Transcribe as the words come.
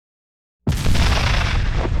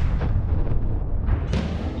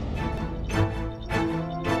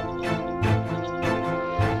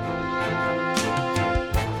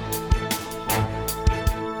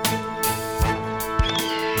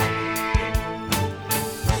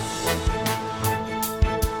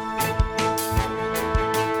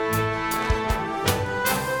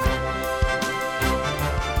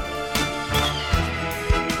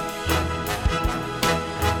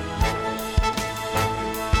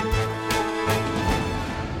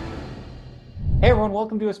Hey everyone,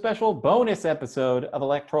 welcome to a special bonus episode of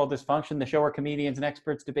Electoral Dysfunction, the show where comedians and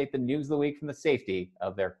experts debate the news of the week from the safety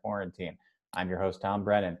of their quarantine. I'm your host, Tom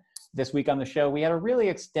Brennan. This week on the show, we had a really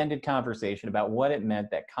extended conversation about what it meant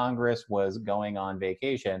that Congress was going on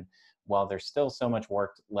vacation while there's still so much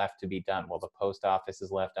work left to be done, while the post office is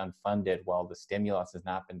left unfunded, while the stimulus has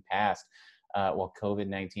not been passed, while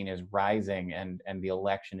COVID-19 is rising and the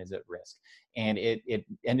election is at risk. And it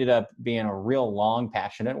ended up being a real long,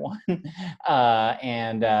 passionate one.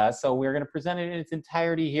 So we're going to present it in its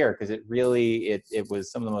entirety here because it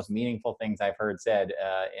was some of the most meaningful things I've heard said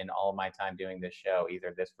in all of my time doing this show,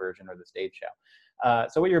 either this version or the stage show.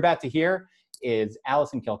 So what you're about to hear is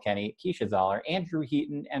Allison Kilkenny, Keisha Zoller, Andrew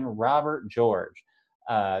Heaton, and Robert George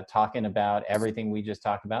talking about everything we just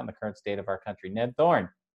talked about in the current state of our country. Ned Thorne,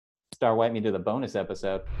 star wipe me to the bonus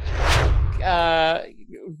episode.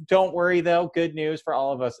 Don't worry, though. Good news for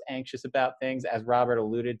all of us anxious about things, as Robert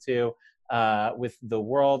alluded to, with the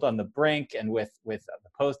world on the brink and with the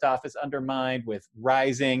post office undermined, with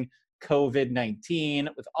rising COVID-19,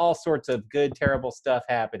 with all sorts of good, terrible stuff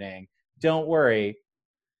happening. Don't worry.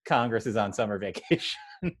 Congress is on summer vacation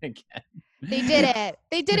again. They did it.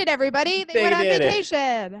 They did it, everybody. They went on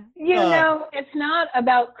vacation. You know, it's not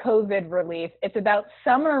about COVID relief. It's about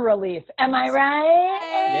summer relief. Am I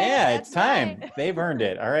right? Yeah, it's time. Right. They've earned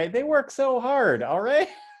it. All right. They work so hard. All right.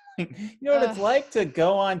 You know what it's like to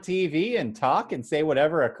go on TV and talk and say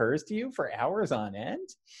whatever occurs to you for hours on end?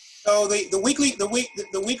 So the weekly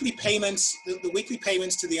payments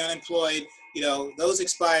to the unemployed, those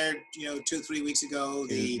expired, 2-3 weeks ago.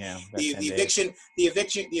 The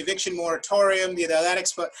eviction moratorium,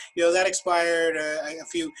 that expired a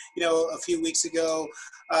few weeks ago.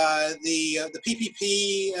 The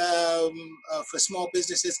PPP for small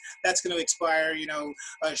businesses, that's going to expire,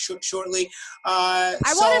 shortly. I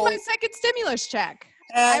wanted my second stimulus check.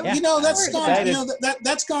 That's gone.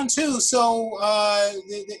 That's gone too. So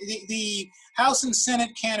the House and Senate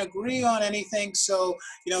can't agree on anything. So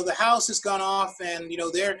the House has gone off, and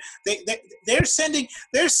they're sending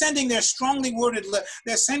their strongly worded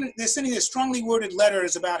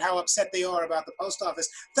letters about how upset they are about the post office.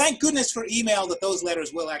 Thank goodness for email that those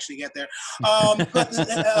letters will actually get there. Good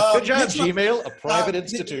job, Gmail, a private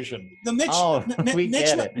institution. Mitch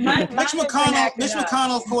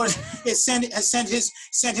McConnell, of course, has sent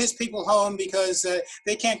his people home because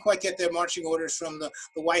they can't quite get their marching orders from the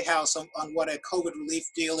White House on what a COVID relief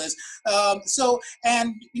deal is. It's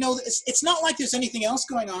not like there's anything else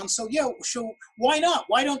going on. So why not?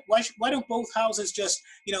 Why don't both houses just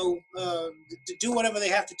do whatever they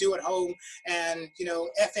have to do at home and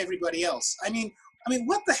F everybody else? I mean,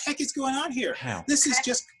 what the heck is going on here? How? This is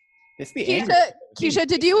just. Keisha,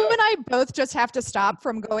 did you and I both just have to stop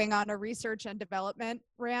from going on a research and development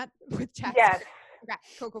rant with text? Yes. Okay,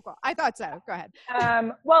 cool. I thought so. Go ahead.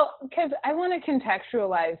 Well, because I want to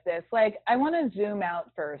contextualize this. Like, I want to zoom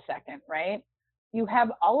out for a second, right? You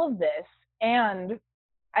have all of this, and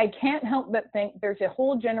I can't help but think there's a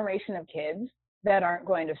whole generation of kids that aren't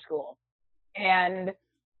going to school. And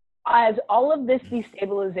as all of this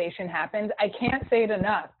destabilization happens, I can't say it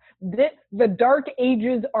enough. The dark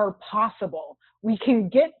ages are possible. We can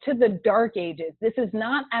get to the dark ages. This is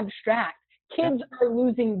not abstract. Kids are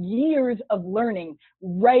losing years of learning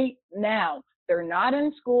right now. They're not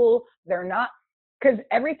in school. They're not, because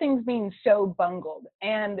everything's being so bungled.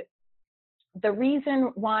 And the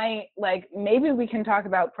reason why, maybe we can talk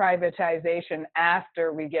about privatization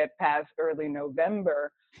after we get past early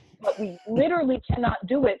November, but we literally cannot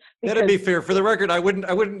do it. That'd be fair. For the record, I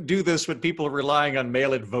wouldn't do this with people relying on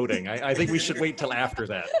mail-in voting. I think we should wait till after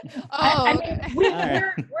that.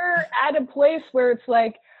 We're at a place where it's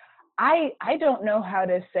like, I don't know how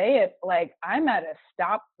to say it. Like, I'm at a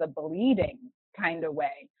stop the bleeding kind of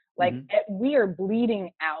way. Like, we are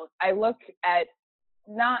bleeding out. I look at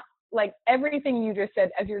not like everything you just said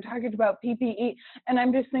as you're talking about PPE, and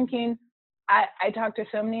I'm just thinking, I talk to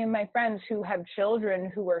so many of my friends who have children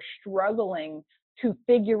who are struggling to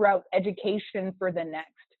figure out education for the next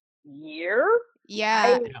year.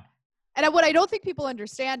 Yeah. And what I don't think people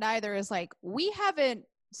understand either is, like, we haven't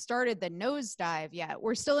started the nosedive yet.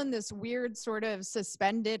 We're still in this weird sort of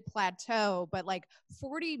suspended plateau, but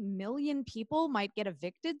 40 million people might get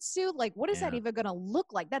evicted soon. Like, what is that even going to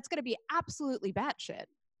look like? That's going to be absolutely batshit.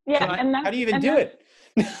 Yeah, how do you even do it?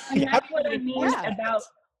 And that's what I mean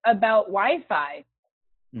about Wi-Fi.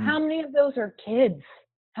 How many of those are kids?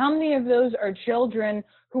 How many of those are children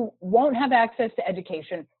who won't have access to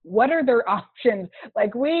education? What are their options?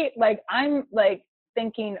 I'm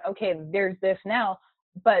thinking, okay, there's this now.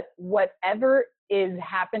 But whatever is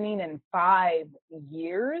happening in 5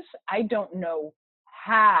 years, I don't know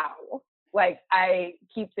how Like, I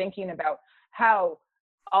keep thinking about how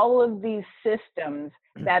all of these systems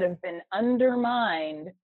that have been undermined,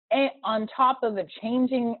 and on top of a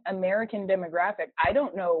changing American demographic, I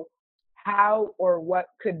don't know how or what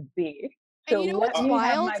could be. So and you know let what's me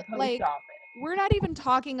wild? have my post Like, office. we're not even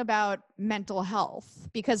talking about mental health,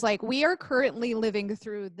 because like we are currently living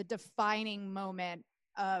through the defining moment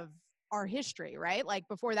of our history, right? Like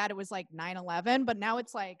before that it was like 9/11, but now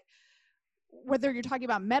it's like, whether you're talking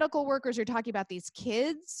about medical workers, you're talking about these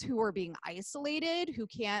kids who are being isolated, who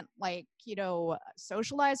can't like,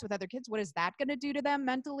 socialize with other kids. What is that going to do to them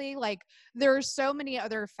mentally? Like, there are so many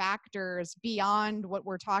other factors beyond what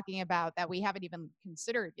we're talking about that we haven't even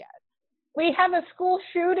considered yet. We have a school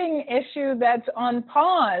shooting issue that's on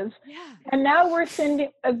pause. Yeah. And now we're sending,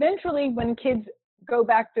 eventually when kids go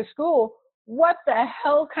back to school, what the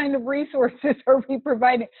hell kind of resources are we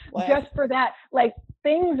providing just for that? Like,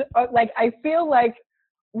 things are, like, I feel like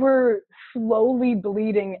we're slowly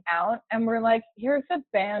bleeding out, and we're like, here's a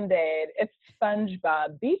Band-Aid. It's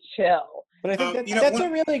SpongeBob. Be chill. But I think that's a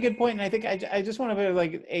really good point, and I think I just want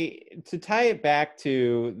to to tie it back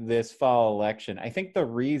to this fall election. I think the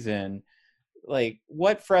reason, like,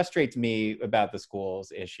 what frustrates me about the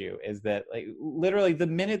schools issue is that, like, literally the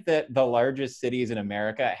minute that the largest cities in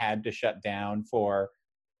America had to shut down for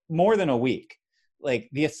more than a week, like,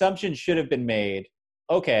 the assumption should have been made,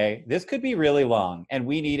 okay, this could be really long and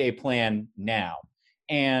we need a plan now.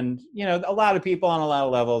 And, a lot of people on a lot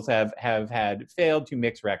of levels have had failed to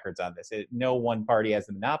mix records on this. No one party has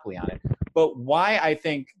the monopoly on it. But why I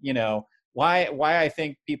think, why I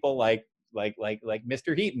think people like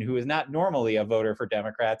Mr. Heaton, who is not normally a voter for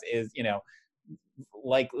Democrats, is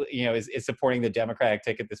supporting the Democratic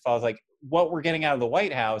ticket this fall. Is like, what we're getting out of the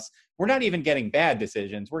White House, we're not even getting bad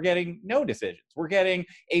decisions. We're getting no decisions. We're getting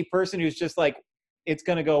a person who's just like, it's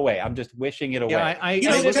going to go away. I'm just wishing it away. Yeah, I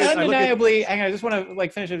just want to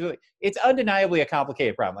finish it. It's undeniably a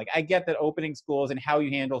complicated problem. Like, I get that opening schools and how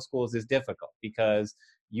you handle schools is difficult because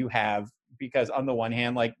on the one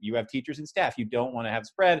hand, like, you have teachers and staff you don't want to have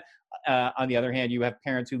spread. On the other hand, you have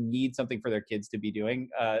parents who need something for their kids to be doing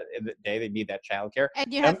in the day. They need that childcare.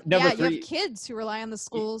 And you have kids who rely on the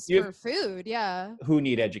schools for food. Yeah. Who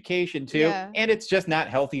need education too. Yeah. And it's just not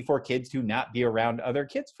healthy for kids to not be around other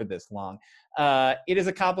kids for this long. It is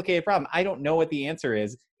a complicated problem. I don't know what the answer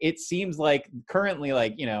is. It seems like currently,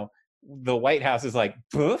 like, the White House is like,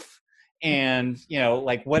 poof. And,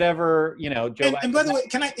 whatever, Joe Biden. And by the way,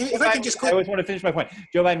 I always want to finish my point.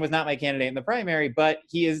 Joe Biden was not my candidate in the primary, but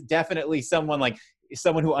he is definitely someone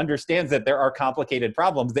who understands that there are complicated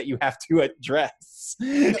problems that you have to address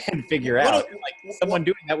and figure out. Someone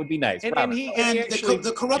doing that would be nice.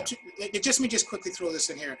 The corrupt. Let me just quickly throw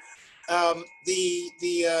this in here.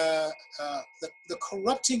 The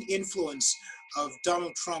corrupting influence of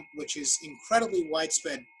Donald Trump, which is incredibly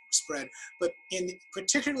widespread, but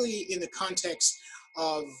particularly in the context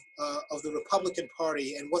of the Republican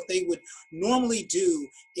Party and what they would normally do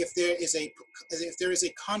if there is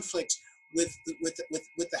a conflict with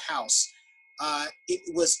the House, it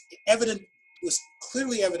was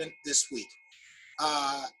clearly evident this week.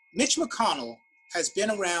 Mitch McConnell has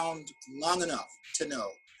been around long enough to know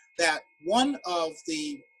that one of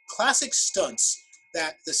the classic stunts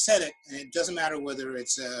that the Senate, and it doesn't matter whether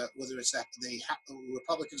it's the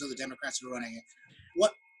Republicans or the Democrats who are running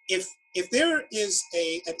it, if there is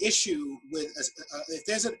an issue with if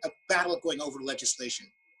there's a battle going over legislation,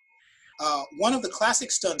 one of the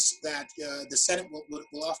classic stunts that the Senate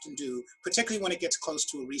will often do, particularly when it gets close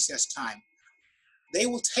to a recess time, they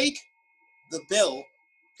will take the bill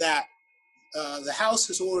that the House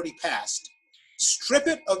has already passed, strip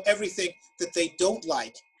it of everything that they don't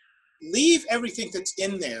like, leave everything that's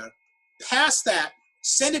in there, pass that,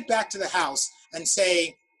 send it back to the House, and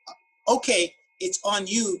say, okay, it's on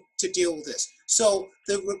you to deal with this. So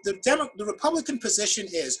the Republican position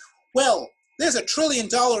is, well, there's $1 trillion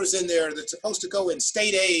in there that's supposed to go in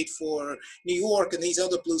state aid for New York and these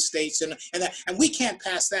other blue states, and we can't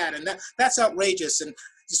pass that, and that's outrageous. And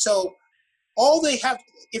so all they have,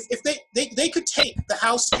 if they could take the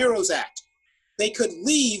House Heroes Act, they could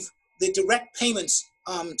leave the direct payments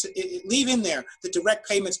leave in there the direct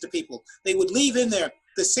payments to people. They would leave in there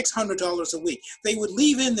the $600 a week. They would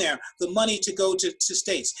leave in there the money to go to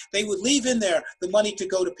states. They would leave in there the money to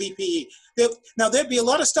go to PPE. Now, there'd be a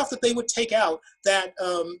lot of stuff that they would take out that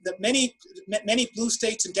that many blue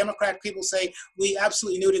states and Democratic people say we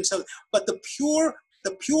absolutely knew it. And so, but the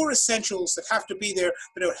pure essentials that have to be there,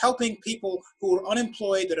 that are helping people who are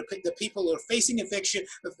unemployed, the people who are facing eviction,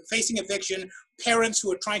 parents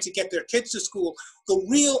who are trying to get their kids to school, the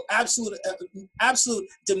real absolute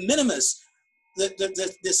de minimis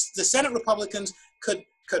the Senate Republicans could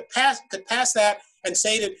pass that and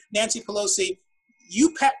say to Nancy Pelosi,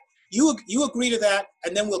 you agree to that,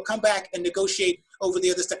 and then we'll come back and negotiate over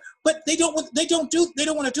the other stuff. But they don't want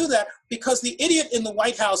to do that because the idiot in the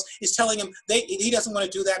White House is telling him he doesn't want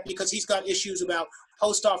to do that because he's got issues about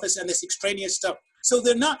post office and this extraneous stuff. So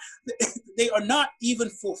they are not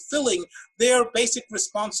even fulfilling their basic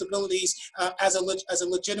responsibilities as a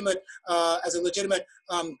legitimate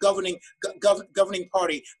governing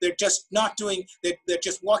party. They're just not doing. They're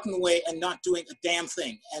just walking away and not doing a damn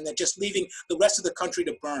thing, and they're just leaving the rest of the country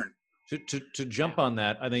to burn. To jump on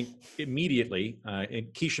that, I think immediately,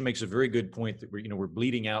 and Keisha makes a very good point that we're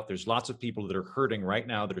bleeding out. There's lots of people that are hurting right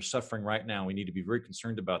now, that are suffering right now. We need to be very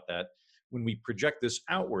concerned about that. When we project this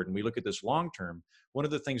outward and we look at this long term, one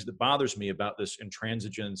of the things that bothers me about this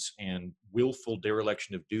intransigence and willful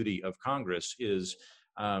dereliction of duty of Congress is,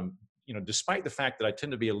 despite the fact that I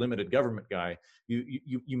tend to be a limited government guy,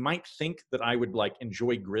 you might think that I would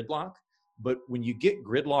enjoy gridlock. But when you get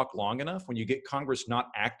gridlock long enough, when you get Congress not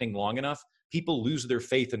acting long enough, people lose their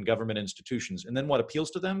faith in government institutions. And then what appeals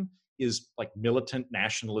to them is militant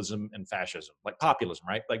nationalism and fascism, populism,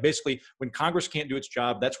 right? Basically, when Congress can't do its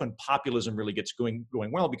job, that's when populism really gets going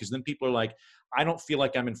well, because then people are like, I don't feel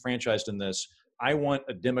like I'm enfranchised in this. I want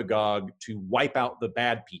a demagogue to wipe out the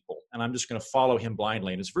bad people, and I'm just going to follow him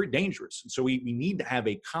blindly. And it's very dangerous. And so we need to have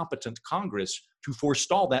a competent Congress to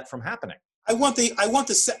forestall that from happening. I want a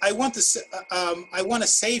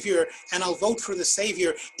savior, and I'll vote for the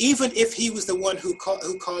savior, even if he was the one who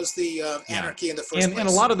caused the anarchy in the first place. And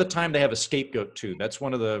a lot of the time they have a scapegoat too. That's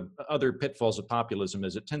one of the other pitfalls of populism,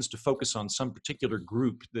 is it tends to focus on some particular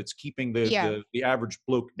group that's keeping the average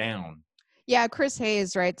bloke down. Yeah, Chris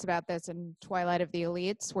Hayes writes about this in Twilight of the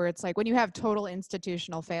Elites, where it's when you have total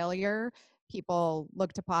institutional failure, people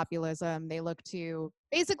look to populism. They look to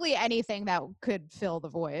basically anything that could fill the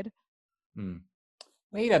void.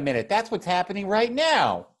 Wait a minute. That's what's happening right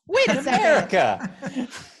now. Wait a second. America.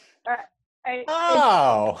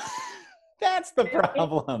 That's the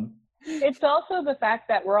problem. It's also the fact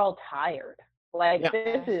that we're all tired.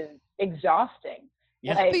 This is exhausting.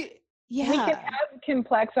 Yeah. We can have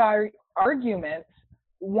complex arguments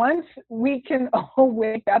once we can all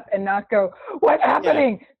wake up and not go, what's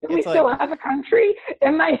happening? Do we still have a country?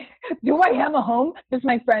 Do I have a home? Does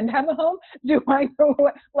my friend have a home? Do I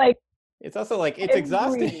It's also it's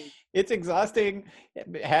exhausting. It's exhausting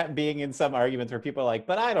being in some arguments where people are like,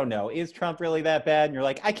 but I don't know, is Trump really that bad? And you're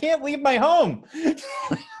like, I can't leave my home.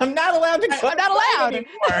 I'm not allowed to go. I'm not allowed.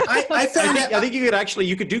 I think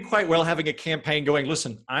you could do quite well having a campaign going,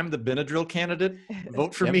 listen, I'm the Benadryl candidate.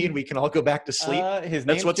 Vote for me and we can all go back to sleep.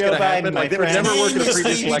 That's what's going to happen. That would never work in a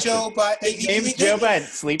previous election. His name's Joe Biden.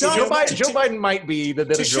 Sleepy Joe Biden might be the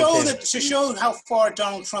Benadryl candidate. To show how far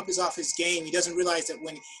Donald Trump is off his game, he doesn't realize that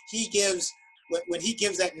when he gives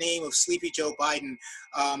that name of Sleepy Joe Biden,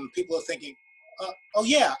 people are thinking,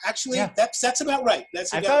 that's about right.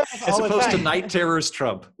 That's about as opposed to Night Terror's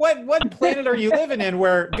Trump. What planet are you living in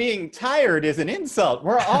where being tired is an insult?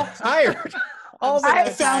 We're all tired. I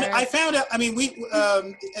found out. I mean,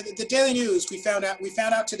 the Daily News. We found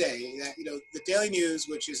out today that the Daily News,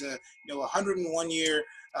 which is a 101 year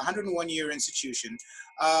institution.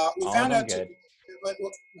 We found out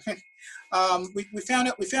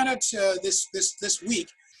this week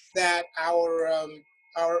that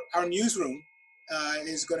our newsroom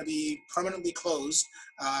is going to be permanently closed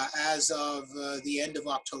as of the end of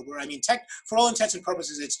October. I mean, for all intents and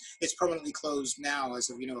purposes, it's permanently closed now as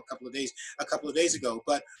of a couple of days ago.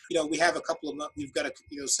 But we have we've got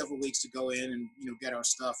several weeks to go in and get our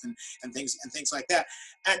stuff and things like that.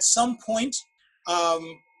 At some point,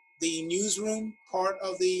 the newsroom part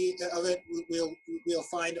of it, we'll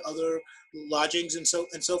find other lodgings and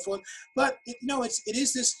so forth. But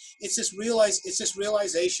it's this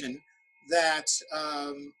realization that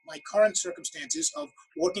my current circumstances of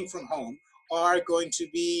working from home are going to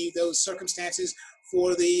be those circumstances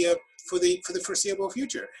for the foreseeable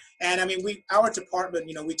future. And I mean, our department,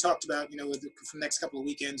 we talked about, for the next couple of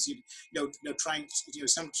weekends, trying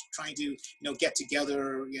to get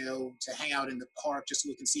together, to hang out in the park just so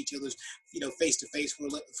we can see each other's, face to face for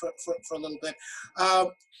a little bit.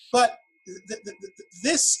 But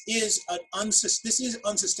this is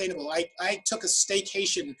unsustainable. I took a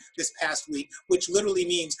staycation this past week, which literally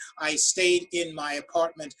means I stayed in my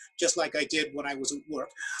apartment just like I did when I was at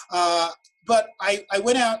work. But I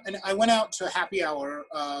went out to happy hour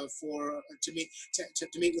to meet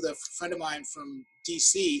with a friend of mine from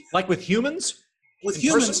DC. Like with humans? With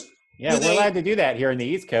humans. Yeah, we're allowed to do that here in the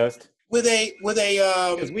East Coast. with a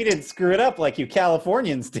Because we didn't screw it up like you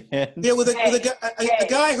Californians did. yeah, with a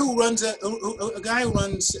guy who runs a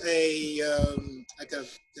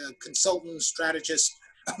consultant strategist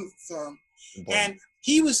firm, and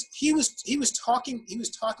he was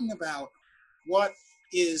talking about what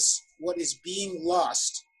is being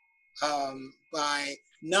lost by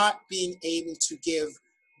not being able to give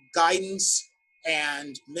guidance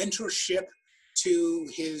and mentorship to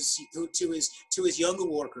his younger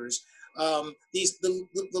workers. The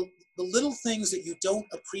little things that you don't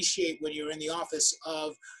appreciate when you're in the office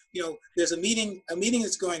of, there's a meeting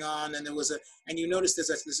that's going on, and you notice there's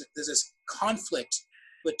this conflict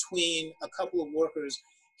between a couple of workers,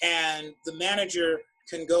 and the manager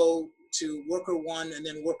can go to worker one and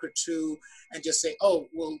then worker two and just say, oh,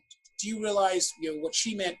 well, do you realize, what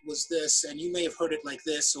she meant was this, and you may have heard it like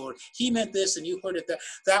this, or he meant this and you heard it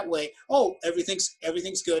that way. Oh, everything's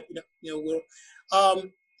good.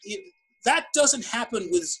 That doesn't happen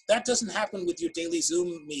with your daily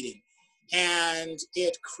Zoom meeting, and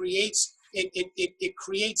it creates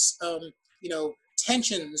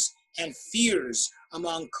tensions and fears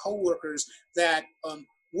among coworkers that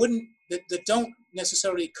don't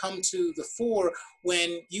necessarily come to the fore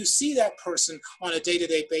when you see that person on a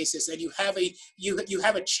day-to-day basis, and you have a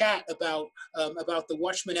chat about the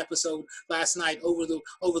Watchmen episode last night over the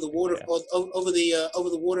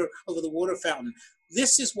water fountain.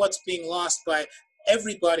 This is what's being lost by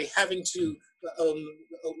everybody having to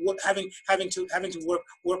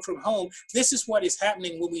work from home. This is what is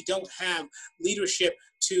happening when we don't have leadership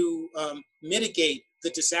to mitigate the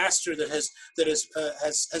disaster that has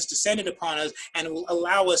descended upon us, and will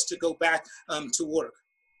allow us to go back to work.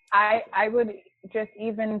 I would just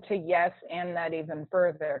even to yes and that even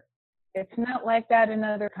further. It's not like that in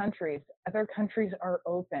other countries. Other countries are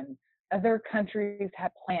open. Other countries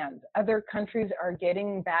have plans. Other countries are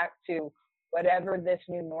getting back to whatever this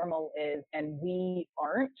new normal is, and we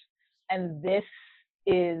aren't. And this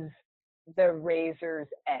is the razor's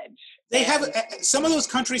edge. They have some of those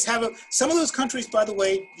countries, by the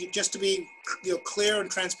way, just to be clear and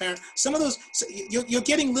transparent, some of those you're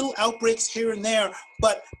getting little outbreaks here and there,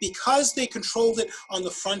 but because they controlled it on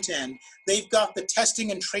the front end, they've got the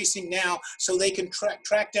testing and tracing now, so they can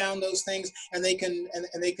track down those things, and they can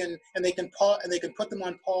put them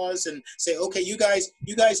on pause and say, okay, you guys,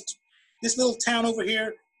 this little town over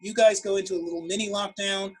here, you guys go into a little mini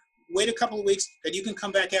lockdown. Wait a couple of weeks, then you can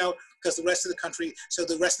come back out because the rest of the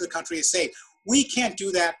country is safe. We can't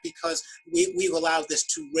do that because we've allowed this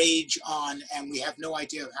to rage on, and we have no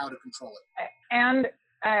idea of how to control it. And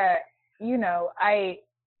I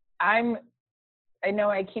know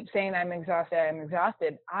I keep saying I'm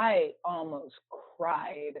exhausted. I almost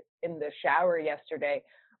cried in the shower yesterday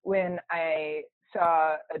when I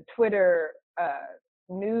saw a Twitter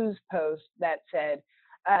news post that said,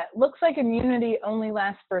 looks like immunity only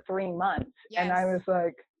lasts for 3 months. Yes. And I was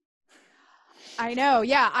like, I know.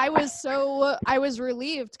 Yeah. I was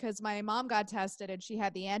relieved because my mom got tested and she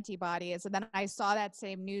had the antibodies. And then I saw that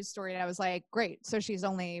same news story and I was like, great. So she's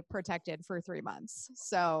only protected for 3 months.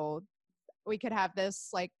 So we could have this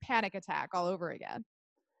like panic attack all over again.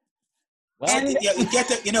 Well, and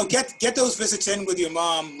get those visits in with your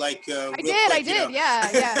mom. Like I did.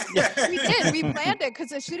 Yeah. We did. We planned it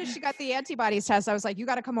because as soon as she got the antibodies test, I was like, you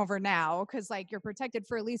got to come over now because like you're protected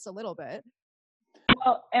for at least a little bit.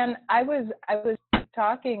 Well, and I was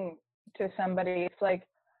talking to somebody. It's like,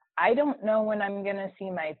 I don't know when I'm going to see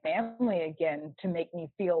my family again to make me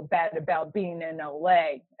feel bad about being in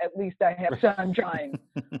LA. At least I have sunshine.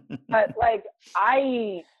 But like,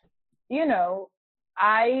 I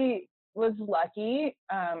was lucky.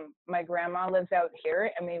 My grandma lives out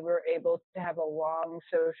here, and we were able to have a long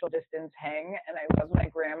social distance hang. And I love my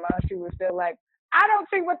grandma. She was still like, I don't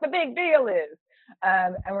see what the big deal is.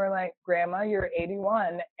 And we're like, Grandma, you're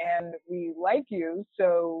 81 and we like you,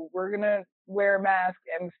 so we're going to wear a mask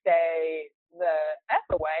and stay the F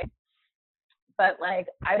away. But like,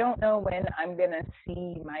 I don't know when I'm going to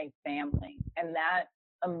see my family, and that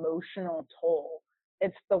emotional toll.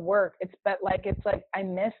 It's the work. It's like I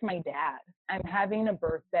miss my dad. I'm having a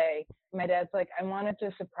birthday. My dad's like, I wanted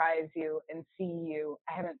to surprise you and see you.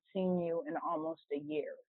 I haven't seen you in almost a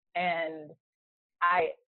year. And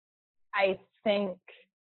I think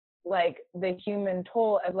like the human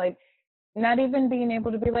toll of like not even being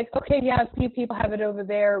able to be like, okay, yeah, a few people have it over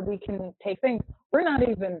there. We can take things. We're not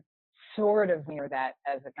even sort of near that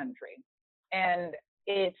as a country. And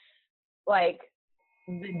it's like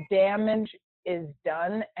the damage is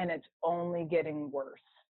done and it's only getting worse.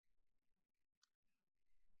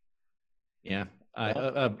 Yeah.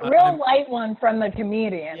 Real light one from the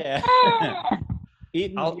comedian. Yeah.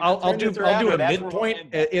 Eden, I'll do a That's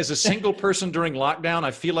midpoint. As a single person during lockdown,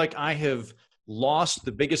 I feel like I have lost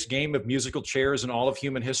the biggest game of musical chairs in all of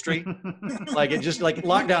human history. Like, it just, like,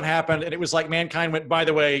 lockdown happened and it was like mankind went, by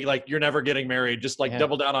the way, like, you're never getting married, just like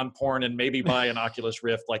double down on porn and maybe buy an Oculus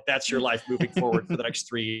Rift. Like, that's your life moving forward for the next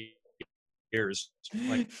 3 years.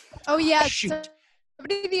 Like, oh yeah, shoot.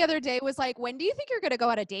 Somebody the other day was like, when do you think you're going to go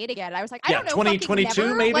on a date again? I was like, I Yeah, don't know.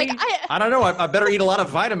 2022 maybe? Like, I don't know. I better eat a lot of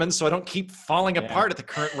vitamins so I don't keep falling apart at the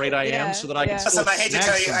current rate I am, so that I can still I hate to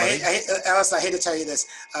tell you, somebody. Alice, I hate to tell you this.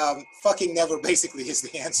 Fucking never basically is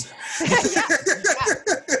the answer.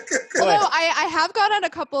 Although I have gone on a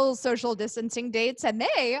couple social distancing dates and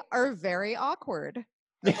they are very awkward.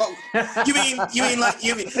 Oh, you mean not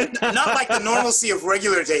like the normalcy of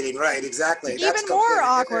regular dating, right? Exactly. Even more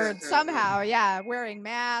awkward somehow. Yeah, wearing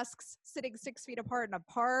masks, sitting 6 feet apart in a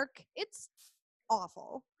park. It's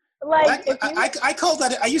awful. Like, I call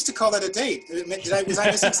that. I used to call that a date. Was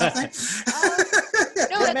I missing something?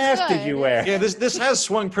 No, what mask did you wear? Yeah, this has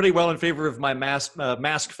swung pretty well in favor of my mask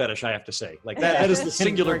fetish, I have to say. Like, that is the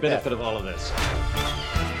singular benefit of all of this.